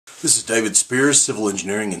This is David Spears, Civil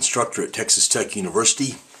Engineering Instructor at Texas Tech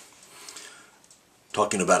University,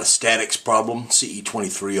 talking about a statics problem, CE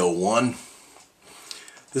 2301.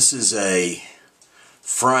 This is a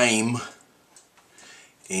frame,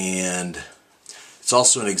 and it's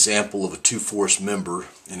also an example of a two-force member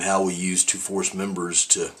and how we use two-force members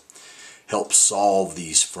to help solve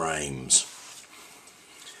these frames.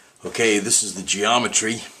 Okay, this is the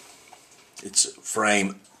geometry. It's a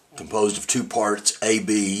frame composed of two parts,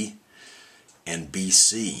 AB and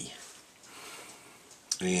BC,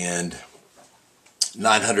 and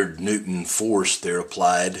 900 Newton force there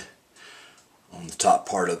applied on the top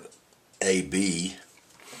part of AB.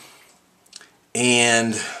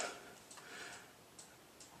 And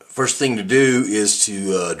first thing to do is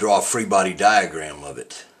to draw a free body diagram of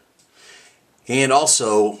it, and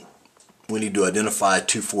also we need to identify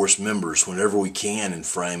two force members whenever we can in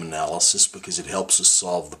frame analysis because it helps us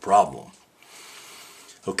solve the problem.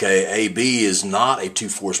 Okay, AB is not a two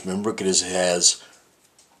force member because it has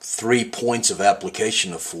 3 points of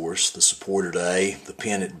application of force: the support at A, the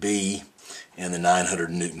pin at B, and the 900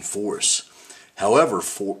 Newton force. However,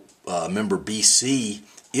 member BC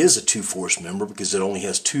is a two force member because it only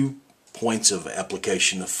has 2 points of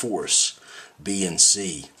application of force, B and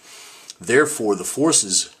C. Therefore, the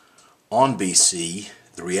forces on BC,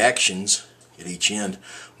 the reactions at each end,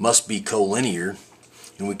 must be collinear,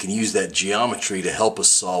 and we can use that geometry to help us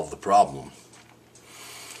solve the problem.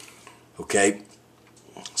 Okay,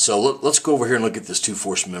 so let's go over here and look at this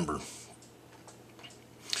two-force member.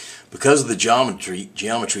 Because of the geometry,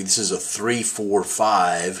 this is a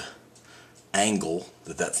 3-4-5 angle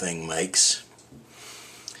that thing makes.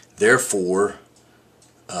 Therefore,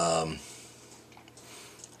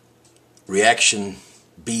 reaction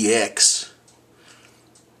BX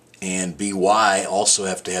and BY also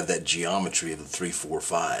have to have that geometry of the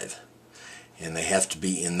 3-4-5, and they have to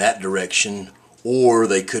be in that direction, or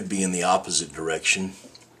they could be in the opposite direction,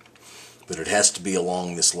 but it has to be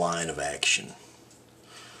along this line of action.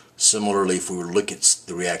 Similarly, if we were to look at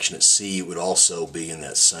the reaction at C, it would also be in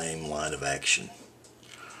that same line of action,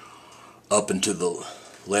 up and to the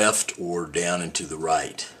left or down and to the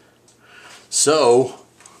right. So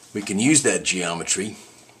we can use that geometry,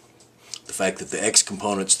 the fact that the X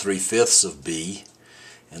component is 3/5 of B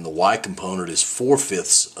and the Y component is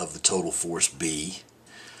 4/5 of the total force B,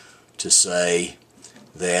 to say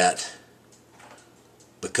that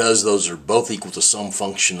because those are both equal to some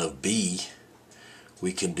function of B,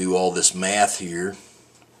 we can do all this math here.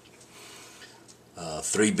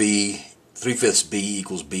 3/5 B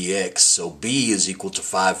equals BX, so B is equal to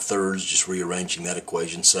 5/3, just rearranging that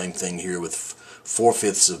equation. Same thing here with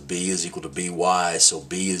 4/5 of B is equal to BY, so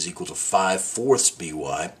B is equal to 5/4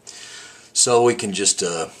 BY. So we can just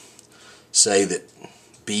say that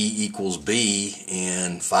B equals B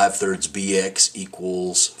and 5/3 BX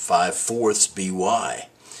equals 5/4 BY.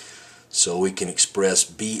 So we can express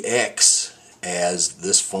BX as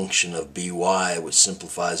this function of BY, which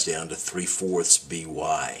simplifies down to 3/4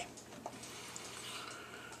 BY.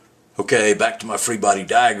 Okay, back to my free body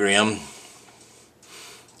diagram.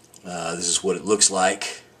 This is what it looks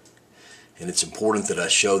like, and it's important that I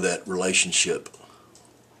show that relationship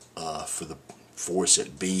for the force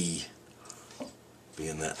at B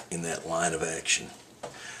being in that line of action.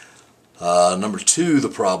 Number 2,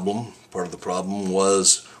 part of the problem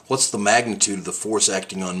was, what's the magnitude of the force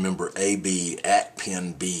acting on member AB at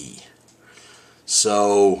pin B?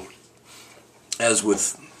 So, as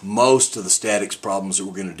with most of the statics problems that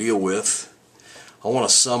we're going to deal with, I want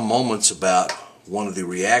to sum moments about one of the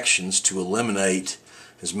reactions to eliminate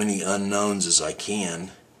as many unknowns as I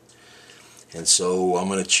can. And so I'm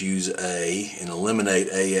going to choose A and eliminate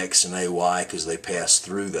AX and AY because they pass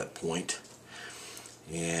through that point.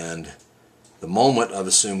 And the moment I've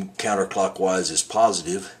assumed counterclockwise is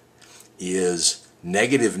positive is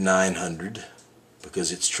negative 900,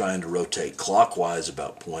 because it's trying to rotate clockwise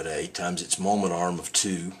about point A, times its moment arm of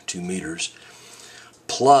 2 meters,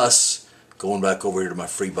 plus, going back over here to my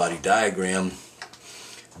free body diagram,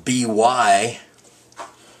 BY,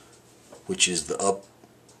 which is the up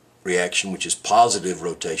reaction, which is positive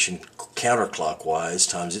rotation counterclockwise,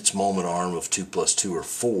 times its moment arm of 2 plus 2 or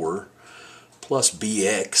 4, plus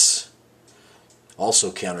BX, also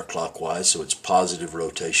counterclockwise, so it's positive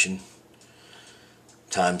rotation,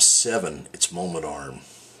 times 7, its moment arm.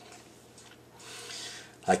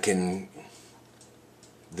 I can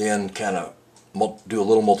then kind of do a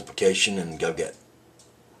little multiplication, and I've got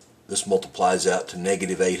this multiplies out to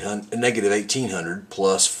negative 1800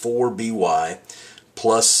 plus 4 BY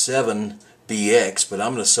plus 7 BX, but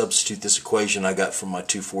I'm going to substitute this equation I got from my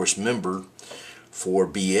two-force member for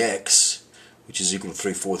BX, which is equal to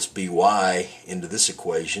 3/4 by into this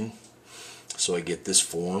equation. So I get this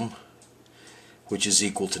form, which is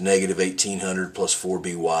equal to negative 1800 plus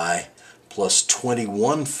 4by plus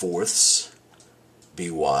 21/4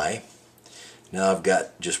 by. Now I've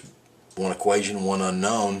got just one equation, one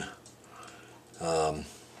unknown.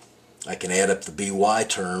 I can add up the by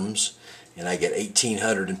terms, and I get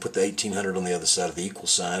 1800 and put the 1800 on the other side of the equal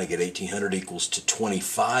sign. I get 1800 equals to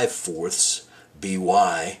 25/4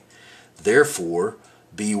 by. Therefore,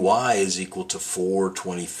 by is equal to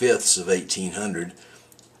 4/25 of 1800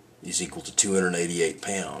 is equal to 288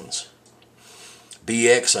 pounds.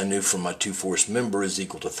 Bx, I knew from my two-force member, is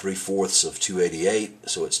equal to 3/4 of 288,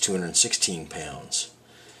 so it's 216 pounds.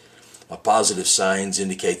 My positive signs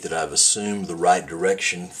indicate that I've assumed the right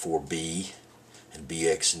direction for B and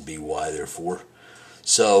Bx and By, therefore.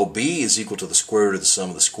 So B is equal to the square root of the sum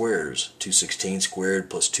of the squares. 216 squared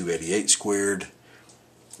plus 288 squared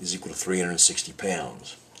is equal to 360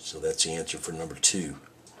 pounds. So that's the answer for number 2.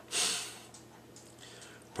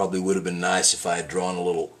 Probably would have been nice if I had drawn a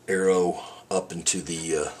little arrow up and to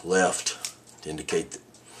the left to indicate that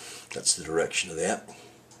that's the direction of that.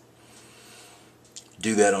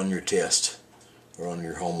 Do that on your test or on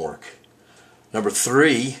your homework. Number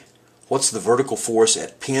 3, what's the vertical force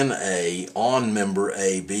at pin A on member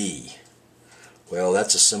AB? Well,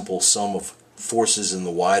 that's a simple sum of forces in the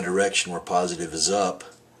y direction where positive is up.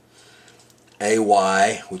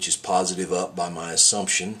 AY, which is positive up by my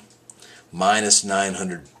assumption, minus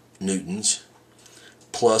 900 newtons,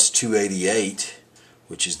 plus 288,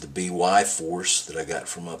 which is the BY force that I got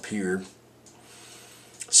from up here.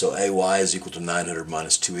 So AY is equal to 900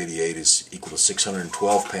 minus 288 is equal to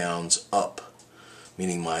 612 pounds up,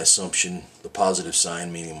 meaning my assumption, the positive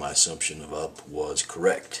sign, meaning my assumption of up was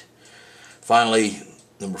correct. Finally,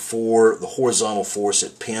 number 4, the horizontal force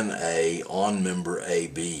at pin A on member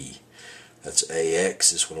AB. That's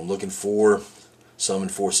AX is what I'm looking for. Sum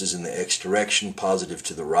and forces in the X direction, positive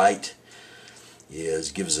to the right,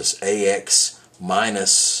 gives us AX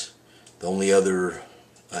minus the only other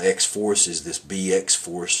X force is this BX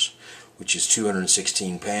force, which is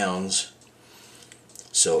 216 pounds.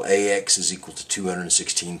 So AX is equal to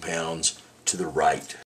 216 pounds to the right.